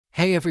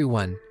Hey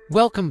everyone,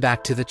 welcome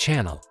back to the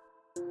channel.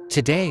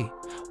 Today,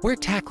 we're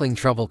tackling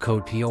trouble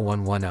code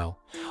P0110,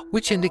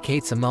 which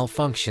indicates a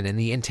malfunction in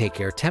the intake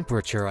air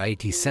temperature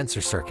IAT sensor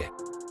circuit.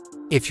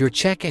 If your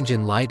check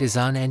engine light is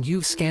on and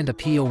you've scanned a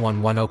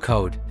P0110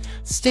 code,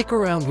 stick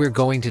around, we're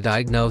going to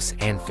diagnose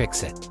and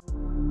fix it.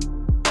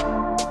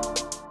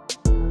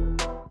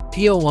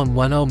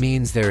 P0110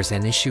 means there's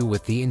an issue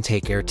with the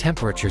intake air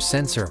temperature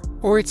sensor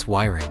or its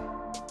wiring.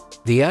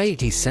 The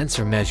IAT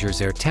sensor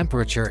measures air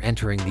temperature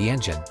entering the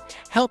engine,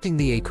 helping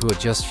the ECU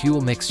adjust fuel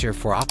mixture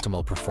for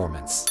optimal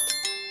performance.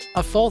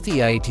 A faulty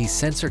IAT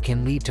sensor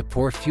can lead to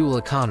poor fuel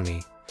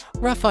economy,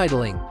 rough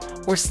idling,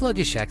 or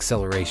sluggish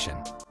acceleration.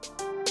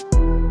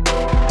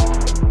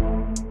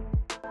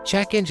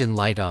 Check engine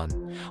light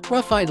on,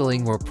 rough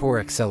idling or poor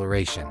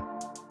acceleration.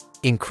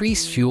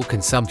 Increased fuel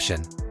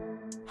consumption.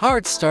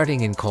 Hard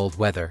starting in cold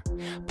weather,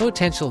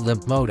 potential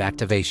limp mode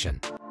activation.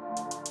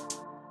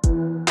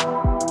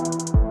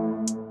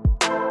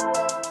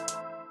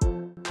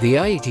 The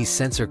IAT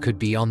sensor could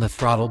be on the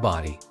throttle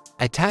body,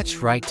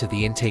 attached right to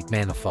the intake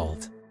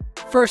manifold.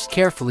 First,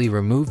 carefully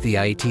remove the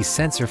IAT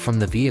sensor from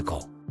the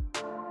vehicle.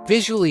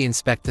 Visually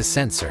inspect the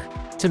sensor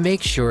to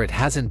make sure it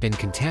hasn't been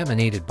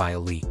contaminated by a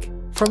leak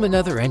from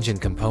another engine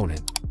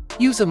component.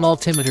 Use a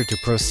multimeter to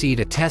proceed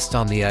a test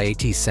on the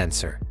IAT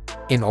sensor.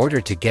 In order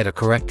to get a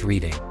correct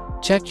reading,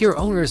 check your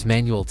owner's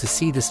manual to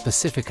see the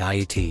specific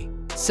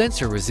IAT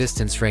sensor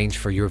resistance range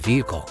for your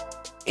vehicle.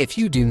 If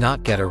you do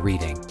not get a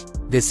reading,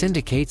 this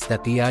indicates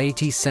that the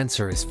IAT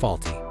sensor is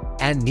faulty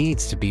and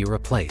needs to be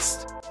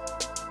replaced.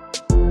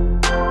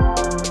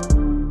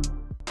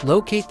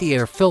 Locate the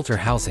air filter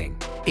housing.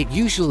 It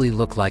usually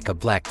looks like a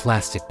black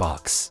plastic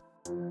box.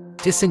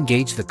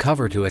 Disengage the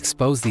cover to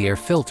expose the air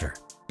filter.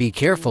 Be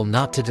careful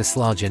not to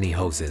dislodge any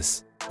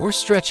hoses or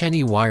stretch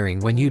any wiring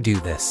when you do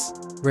this.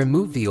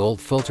 Remove the old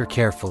filter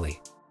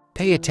carefully.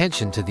 Pay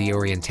attention to the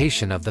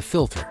orientation of the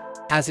filter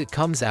as it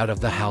comes out of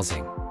the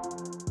housing.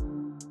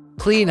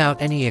 Clean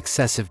out any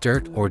excessive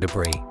dirt or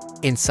debris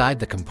inside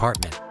the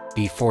compartment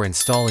before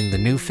installing the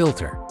new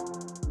filter.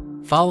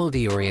 Follow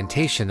the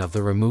orientation of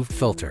the removed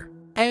filter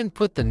and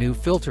put the new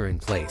filter in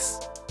place.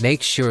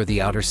 Make sure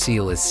the outer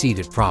seal is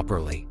seated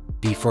properly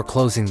before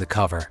closing the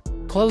cover.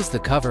 Close the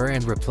cover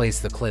and replace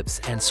the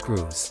clips and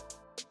screws.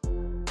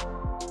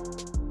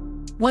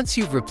 Once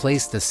you've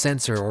replaced the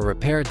sensor or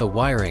repaired the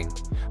wiring,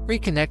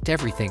 reconnect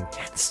everything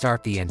and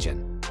start the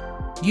engine.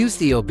 Use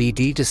the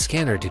OBD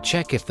scanner to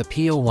check if the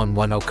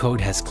P0110 code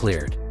has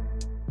cleared.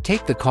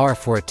 Take the car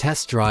for a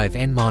test drive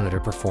and monitor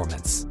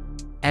performance.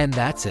 And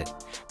that's it.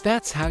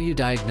 That's how you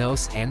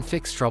diagnose and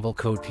fix trouble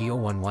code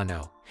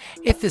P0110.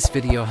 If this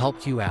video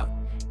helped you out,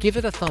 give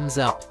it a thumbs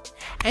up.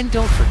 And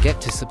don't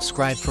forget to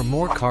subscribe for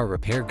more car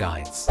repair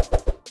guides.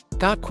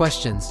 Got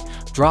questions?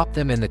 Drop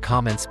them in the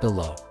comments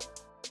below.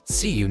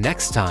 See you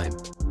next time.